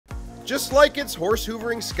Just like its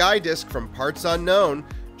horse-hoovering sky disc from Parts Unknown,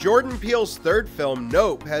 Jordan Peele's third film,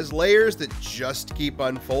 Nope, has layers that just keep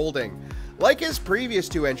unfolding. Like his previous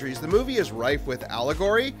two entries, the movie is rife with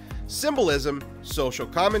allegory, symbolism, social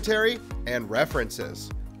commentary, and references.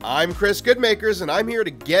 I'm Chris Goodmakers, and I'm here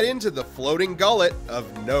to get into the floating gullet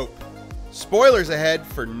of Nope. Spoilers ahead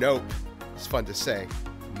for Nope. It's fun to say,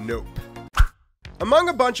 Nope. Among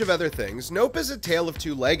a bunch of other things, Nope is a tale of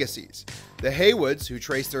two legacies. The Haywoods, who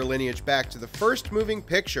trace their lineage back to the first moving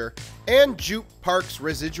picture, and Jupe Park's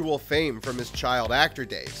residual fame from his child actor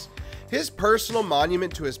days. His personal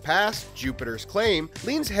monument to his past, Jupiter's Claim,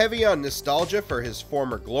 leans heavy on nostalgia for his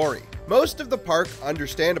former glory. Most of the park,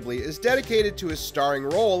 understandably, is dedicated to his starring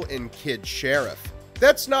role in Kid Sheriff.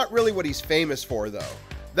 That's not really what he's famous for, though.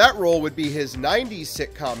 That role would be his 90s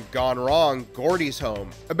sitcom Gone Wrong, Gordy's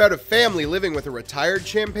Home, about a family living with a retired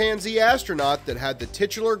chimpanzee astronaut that had the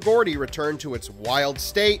titular Gordy return to its wild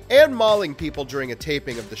state and mauling people during a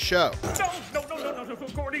taping of the show. No,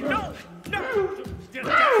 Gordy, no!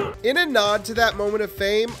 In a nod to that moment of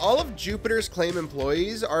fame, all of Jupiter's Claim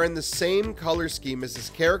employees are in the same color scheme as his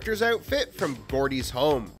character's outfit from Gordy's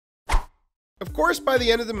Home. Of course, by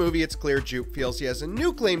the end of the movie, it's clear Jupe feels he has a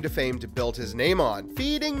new claim to fame to build his name on,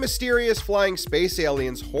 feeding mysterious flying space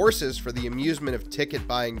aliens horses for the amusement of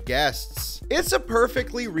ticket-buying guests. It's a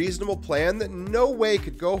perfectly reasonable plan that no way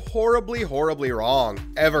could go horribly wrong.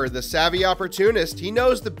 Ever the savvy opportunist, he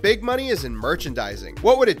knows the big money is in merchandising.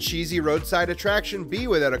 What would a cheesy roadside attraction be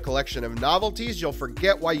without a collection of novelties you'll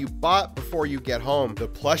forget why you bought before you get home? The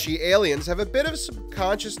plushy aliens have a bit of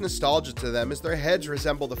subconscious nostalgia to them as their heads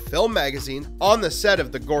resemble the film magazine on the set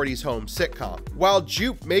of the Gordy's Home sitcom. While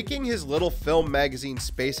Jupe making his little film magazine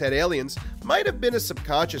Spacehead Aliens might have been a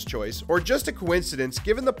subconscious choice or just a coincidence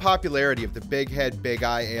given the popularity of the big head, big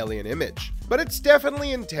eye alien image. But it's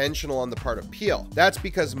definitely intentional on the part of Peele. That's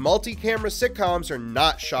because multi-camera sitcoms are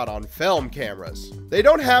not shot on film cameras. They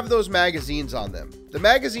don't have those magazines on them. The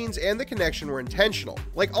magazines and the connection were intentional,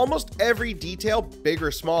 like almost every detail, big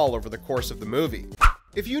or small, over the course of the movie.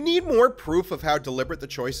 If you need more proof of how deliberate the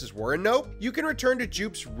choices were in Nope, you can return to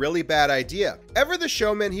Jupe's really bad idea. Ever the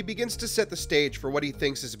showman, he begins to set the stage for what he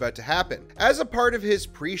thinks is about to happen. As a part of his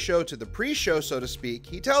pre-show to the pre-show, so to speak,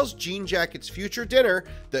 he tells Jean Jacket's future dinner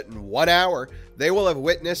that in 1 hour, they will have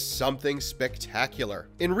witnessed something spectacular.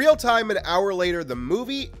 In real time, an hour later, the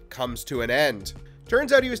movie comes to an end.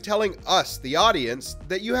 Turns out he was telling us, the audience,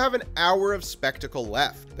 that you have an hour of spectacle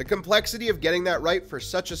left. The complexity of getting that right for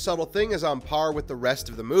such a subtle thing is on par with the rest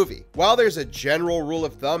of the movie. While there's a general rule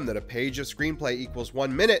of thumb that a page of screenplay equals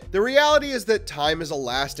 1 minute, the reality is that time is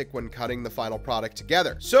elastic when cutting the final product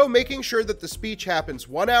together. So making sure that the speech happens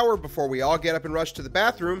 1 hour before we all get up and rush to the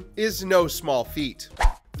bathroom is no small feat.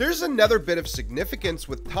 There's another bit of significance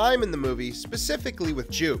with time in the movie, specifically with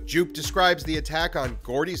Jupe. Jupe describes the attack on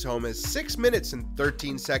Gordy's Home as 6 minutes and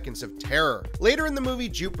 13 seconds of terror. Later in the movie,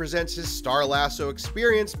 Jupe presents his Star Lasso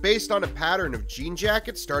experience based on a pattern of Jean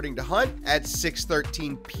Jacket starting to hunt at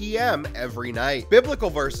 6:13 p.m. every night. Biblical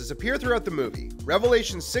verses appear throughout the movie.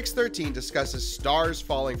 Revelation 6:13 discusses stars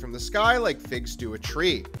falling from the sky like figs do a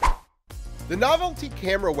tree. The novelty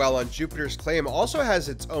camera well on Jupiter's Claim also has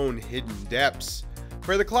its own hidden depths.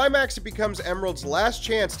 For the climax, it becomes Emerald's last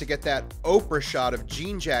chance to get that Oprah shot of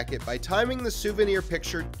Jean Jacket by timing the souvenir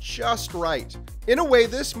picture just right. In a way,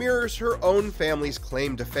 this mirrors her own family's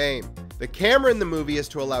claim to fame. The camera in the movie is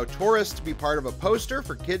to allow tourists to be part of a poster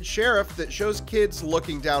for Kid Sheriff that shows kids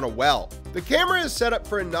looking down a well. The camera is set up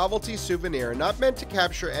for a novelty souvenir, not meant to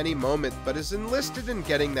capture any moment, but is enlisted in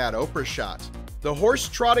getting that Oprah shot. The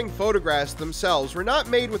horse-trotting photographs themselves were not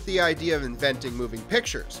made with the idea of inventing moving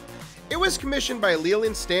pictures. It was commissioned by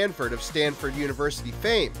Leland Stanford of Stanford University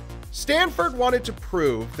fame. Stanford wanted to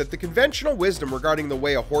prove that the conventional wisdom regarding the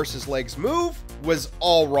way a horse's legs move was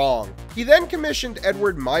all wrong. He then commissioned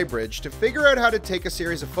Edward Muybridge to figure out how to take a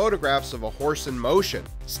series of photographs of a horse in motion.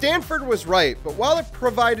 Stanford was right, but while it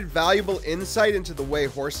provided valuable insight into the way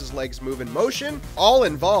horses' legs move in motion, all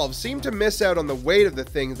involved seemed to miss out on the weight of the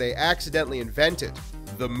thing they accidentally invented: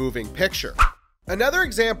 the moving picture. Another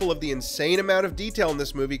example of the insane amount of detail in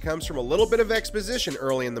this movie comes from a little bit of exposition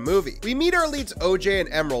early in the movie. We meet our leads OJ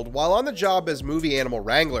and Emerald while on the job as movie animal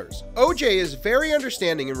wranglers. OJ is very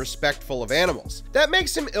understanding and respectful of animals. That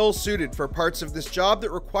makes him ill-suited for parts of this job that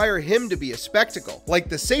require him to be a spectacle, like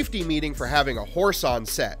the safety meeting for having a horse on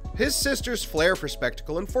set. His sister's flair for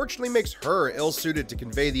spectacle unfortunately makes her ill-suited to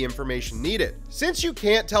convey the information needed. Since you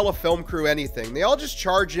can't tell a film crew anything, they all just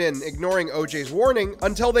charge in, ignoring OJ's warning,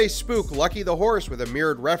 until they spook Lucky the horse horse with a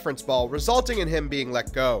mirrored reference ball, resulting in him being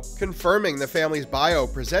let go. Confirming the family's bio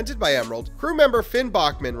presented by Emerald, crew member Finn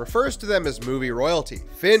Bachman refers to them as movie royalty.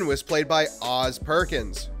 Finn was played by Oz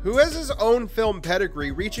Perkins, who has his own film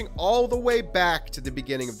pedigree reaching all the way back to the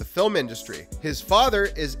beginning of the film industry. His father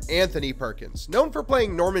is Anthony Perkins, known for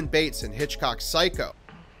playing Norman Bates in Hitchcock's Psycho.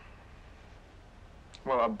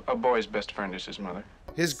 Well, a boy's best friend is his mother.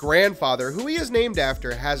 His grandfather, who he is named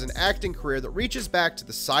after, has an acting career that reaches back to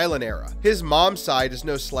the silent era. His mom's side is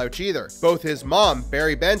no slouch either. Both his mom,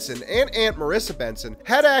 Barry Benson, and Aunt Marissa Benson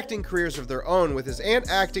had acting careers of their own, with his aunt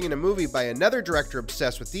acting in a movie by another director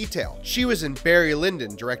obsessed with detail. She was in Barry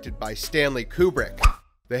Lyndon, directed by Stanley Kubrick.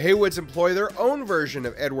 The Haywoods employ their own version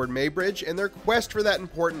of Edward Maybridge in their quest for that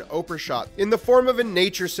important Oprah shot, in the form of a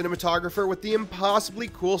nature cinematographer with the impossibly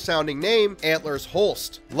cool-sounding name Antlers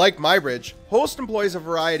Holst. Like Maybridge, Holst employs a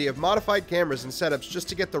variety of modified cameras and setups just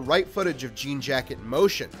to get the right footage of Jean Jacket in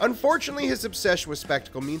motion. Unfortunately, his obsession with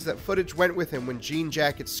spectacle means that footage went with him when Jean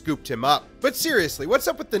Jacket scooped him up. But seriously, what's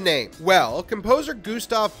up with the name? Well, composer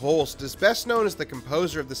Gustav Holst is best known as the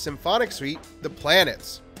composer of the symphonic suite, The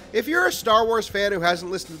Planets. If you're a Star Wars fan who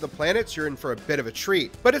hasn't listened to The Planets, you're in for a bit of a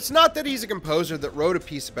treat. But it's not that he's a composer that wrote a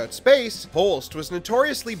piece about space. Holst was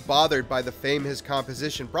notoriously bothered by the fame his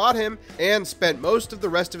composition brought him, and spent most of the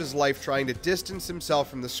rest of his life trying to distance himself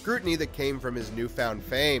from the scrutiny that came from his newfound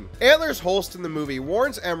fame. Antlers Holst in the movie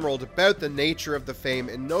warns Emerald about the nature of the fame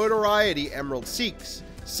and notoriety Emerald seeks,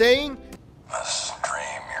 saying, "This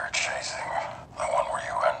dream you're chasing, the one where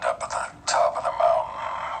you end up at the top of the mountain.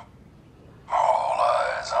 All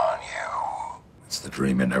eyes on you. It's the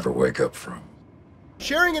dream you never wake up from."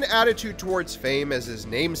 Sharing an attitude towards fame as his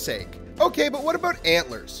namesake. Okay, but what about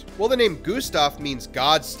antlers? Well, the name Gustav means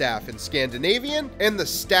God's staff in Scandinavian, and the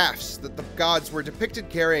staffs that the gods were depicted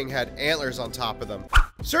carrying had antlers on top of them.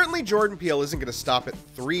 Certainly Jordan Peele isn't going to stop at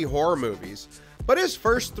 3 horror movies, but his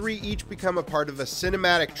first 3 each become a part of a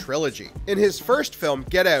cinematic trilogy. In his first film,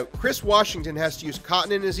 Get Out, Chris Washington has to use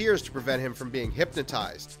cotton in his ears to prevent him from being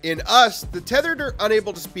hypnotized. In Us, the tethered are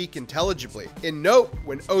unable to speak intelligibly. In Nope,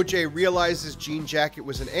 when OJ realizes Jean Jacket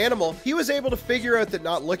was an animal, he was able to figure out that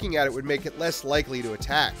not looking at it would make it less likely to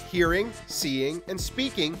attack. Hearing, seeing, and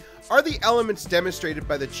speaking are the elements demonstrated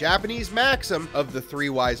by the Japanese maxim of the 3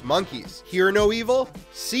 wise monkeys. Hear no evil,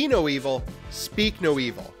 see no evil, speak no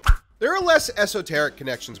evil. There are less esoteric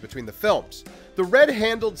connections between the films. The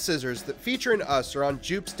red-handled scissors that feature in Us are on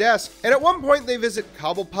Jupe's desk, and at one point they visit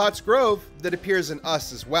Cobblepot's Grove that appears in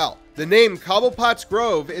Us as well. The name Cobblepot's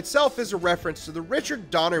Grove itself is a reference to the Richard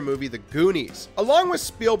Donner movie The Goonies. Along with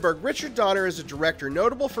Spielberg, Richard Donner is a director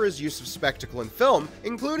notable for his use of spectacle in film,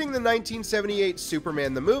 including the 1978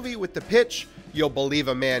 Superman the movie with the pitch, "You'll believe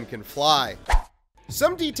a man can fly."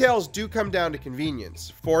 Some details do come down to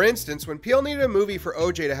convenience. For instance, when Peele needed a movie for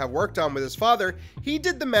OJ to have worked on with his father, he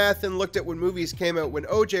did the math and looked at when movies came out when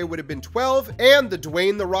OJ would have been 12, and the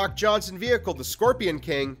Dwayne "The Rock" Johnson vehicle, the Scorpion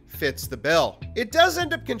King, fits the bill. It does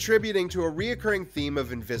end up contributing to a reoccurring theme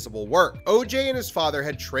of invisible work. OJ and his father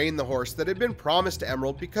had trained the horse that had been promised to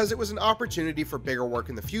Emerald because it was an opportunity for bigger work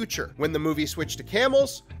in the future. When the movie switched to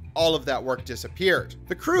camels, all of that work disappeared.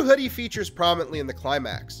 The crew hoodie features prominently in the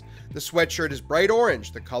climax. The sweatshirt is bright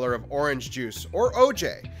orange, the color of orange juice, or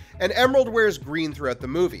OJ, and Emerald wears green throughout the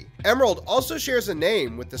movie. Emerald also shares a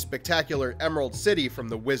name with the spectacular Emerald City from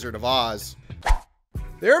The Wizard of Oz.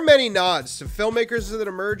 There are many nods to filmmakers that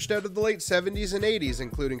emerged out of the late 70s and 80s,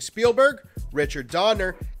 including Spielberg, Richard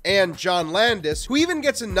Donner, and John Landis, who even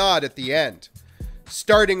gets a nod at the end.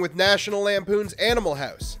 Starting with National Lampoon's Animal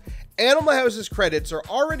House. Animal House's credits are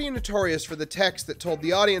already notorious for the text that told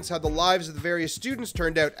the audience how the lives of the various students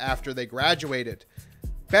turned out after they graduated.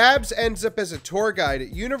 Babs ends up as a tour guide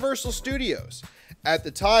at Universal Studios. At the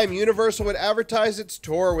time, Universal would advertise its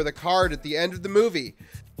tour with a card at the end of the movie.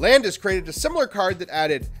 Landis created a similar card that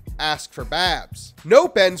added, "Ask for Babs."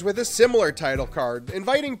 Nope ends with a similar title card,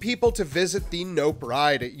 inviting people to visit the Nope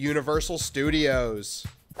ride at Universal Studios.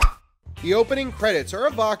 The opening credits are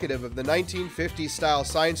evocative of the 1950s style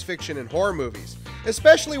science fiction and horror movies,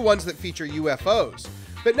 especially ones that feature UFOs.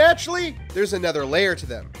 But naturally, there's another layer to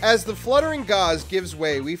them. As the fluttering gauze gives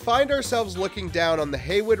way, we find ourselves looking down on the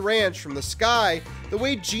Haywood Ranch from the sky the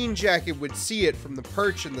way Jean Jacket would see it from the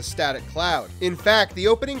perch in the static cloud. In fact, the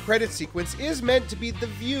opening credit sequence is meant to be the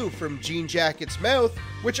view from Jean Jacket's mouth,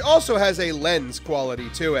 which also has a lens quality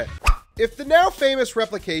to it. If the now famous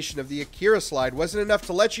replication of the Akira slide wasn't enough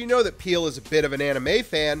to let you know that Peele is a bit of an anime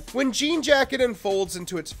fan, when Jean Jacket unfolds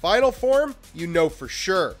into its final form, you know for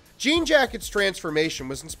sure. Jean Jacket's transformation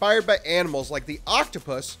was inspired by animals like the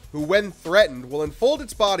octopus, who when threatened will unfold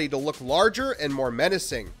its body to look larger and more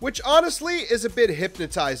menacing, which honestly is a bit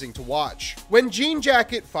hypnotizing to watch. When Jean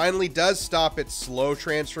Jacket finally does stop its slow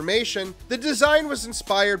transformation, the design was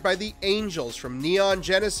inspired by the angels from Neon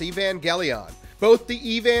Genesis Evangelion. Both the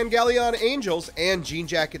Evangelion angels and Jean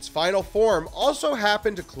Jacket's final form also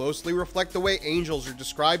happen to closely reflect the way angels are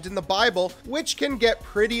described in the Bible, which can get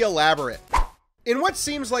pretty elaborate. In what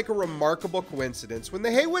seems like a remarkable coincidence, when the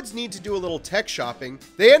Haywoods need to do a little tech shopping,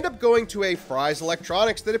 they end up going to a Fry's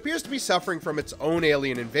Electronics that appears to be suffering from its own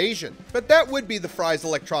alien invasion. But that would be the Fry's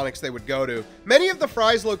Electronics they would go to. Many of the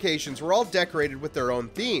Fry's locations were all decorated with their own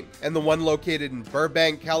theme, and the one located in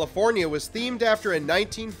Burbank, California was themed after a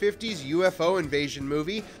 1950s UFO invasion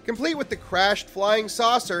movie, complete with the crashed flying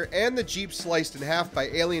saucer and the Jeep sliced in half by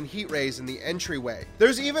alien heat rays in the entryway.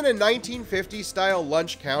 There's even a 1950s style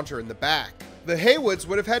lunch counter in the back. The Haywoods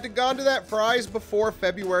would have had to gone to that Fry's before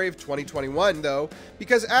February of 2021 though,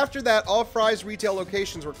 because after that all Fry's retail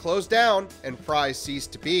locations were closed down and Fry's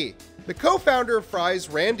ceased to be. The co-founder of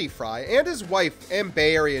Fry's, Randy Fry, and his wife and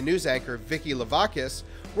Bay Area news anchor Vicky Lavakis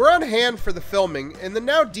were on hand for the filming in the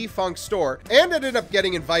now defunct store and ended up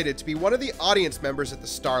getting invited to be one of the audience members at the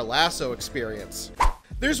Star Lasso experience.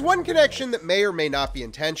 There's one connection that may or may not be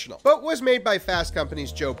intentional, but was made by Fast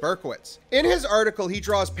Company's Joe Berkowitz. In his article, he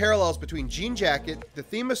draws parallels between Jean Jacket, the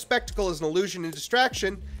theme of spectacle as an illusion and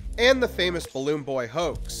distraction, and the famous Balloon Boy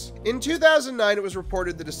hoax. In 2009, it was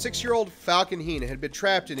reported that a 6-year-old Falcon Hina had been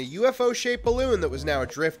trapped in a UFO-shaped balloon that was now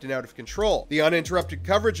adrift and out of control. The uninterrupted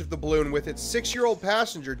coverage of the balloon with its 6-year-old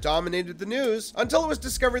passenger dominated the news until it was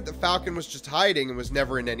discovered that Falcon was just hiding and was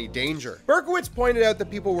never in any danger. Berkowitz pointed out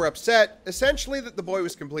that people were upset, essentially that the boy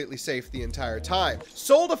was completely safe the entire time.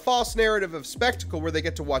 Sold a false narrative of spectacle where they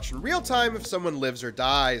get to watch in real time if someone lives or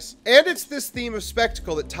dies. And it's this theme of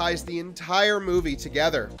spectacle that ties the entire movie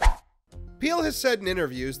together. Peele has said in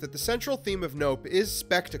interviews that the central theme of Nope is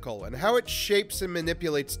spectacle and how it shapes and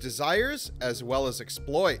manipulates desires as well as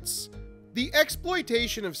exploits. The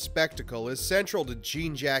exploitation of spectacle is central to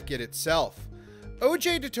Jean Jacket itself.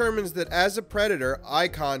 OJ determines that as a predator, eye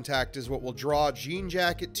contact is what will draw Jean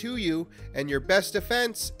Jacket to you, and your best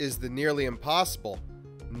defense is the nearly impossible: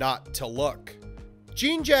 not to look.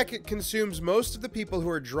 Jean Jacket consumes most of the people who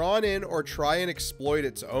are drawn in or try and exploit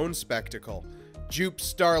its own spectacle. Jupe's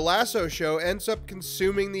Star Lasso show ends up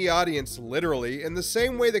consuming the audience literally in the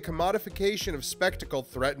same way the commodification of spectacle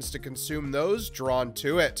threatens to consume those drawn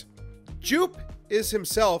to it. Jupe is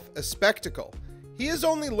himself a spectacle. He has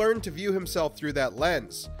only learned to view himself through that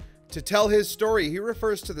lens. To tell his story, he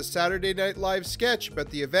refers to the Saturday Night Live sketch about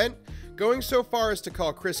the event, going so far as to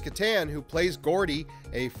call Chris Kattan, who plays Gordy,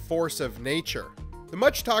 a force of nature. The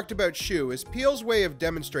much talked about shoe is Peele's way of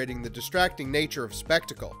demonstrating the distracting nature of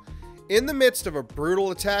spectacle. In the midst of a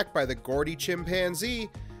brutal attack by the Gordy chimpanzee,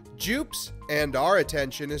 Jupe's and our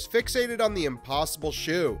attention is fixated on the impossible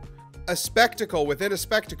shoe, a spectacle within a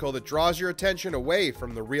spectacle that draws your attention away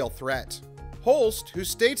from the real threat. Holst, who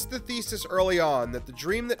states the thesis early on that the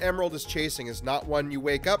dream that Emerald is chasing is not one you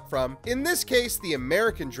wake up from, in this case the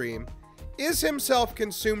American dream, is himself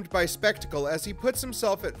consumed by spectacle as he puts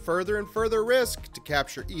himself at further and further risk to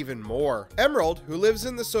capture even more. Emerald, who lives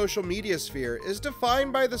in the social media sphere, is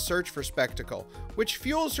defined by the search for spectacle, which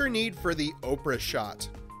fuels her need for the Oprah shot.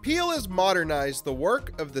 Peele has modernized the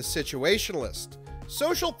work of the situationalist,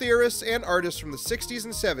 social theorists and artists from the 60s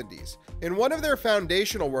and 70s, in one of their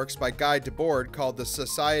foundational works by Guy Debord called The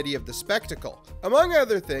Society of the Spectacle. Among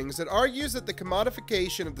other things, it argues that the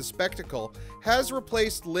commodification of the spectacle has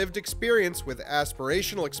replaced lived experience with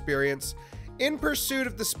aspirational experience in pursuit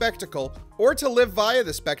of the spectacle, or to live via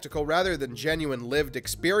the spectacle rather than genuine lived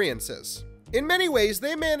experiences. In many ways,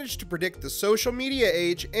 they managed to predict the social media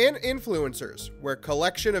age and influencers, where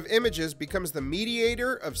collection of images becomes the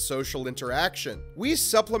mediator of social interaction. We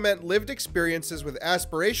supplement lived experiences with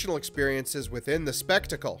aspirational experiences within the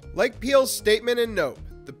spectacle. Like Peele's statement in Nope,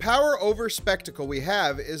 the power over spectacle we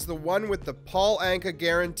have is the one with the Paul Anka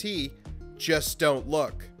guarantee: just don't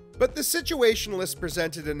look. But the situationalists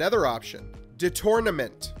presented another option: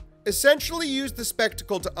 detournement. Essentially used the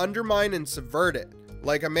spectacle to undermine and subvert it.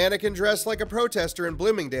 Like a mannequin dressed like a protester in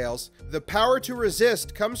Bloomingdale's, the power to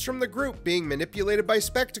resist comes from the group being manipulated by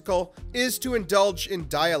spectacle is to indulge in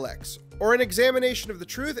dialects, or an examination of the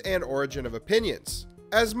truth and origin of opinions.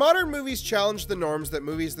 As modern movies challenge the norms that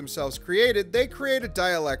movies themselves created, they create a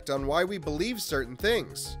dialect on why we believe certain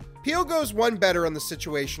things. Peele goes one better on the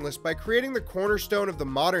situationalist by creating the cornerstone of the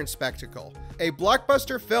modern spectacle, a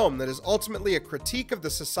blockbuster film that is ultimately a critique of the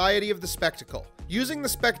society of the spectacle. using the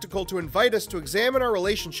spectacle to invite us to examine our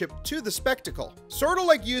relationship to the spectacle. Sorta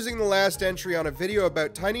like using the last entry on a video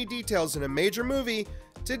about tiny details in a major movie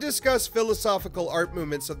to discuss philosophical art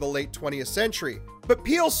movements of the late 20th century. But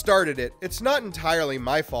Peele started it, it's not entirely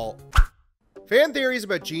my fault. Fan theories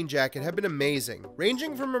about Jean Jacket have been amazing,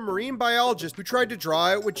 ranging from a marine biologist who tried to draw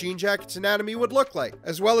out what Jean Jacket's anatomy would look like,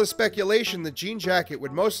 as well as speculation that Jean Jacket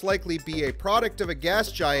would most likely be a product of a gas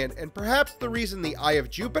giant and perhaps the reason the Eye of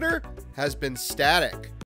Jupiter has been static.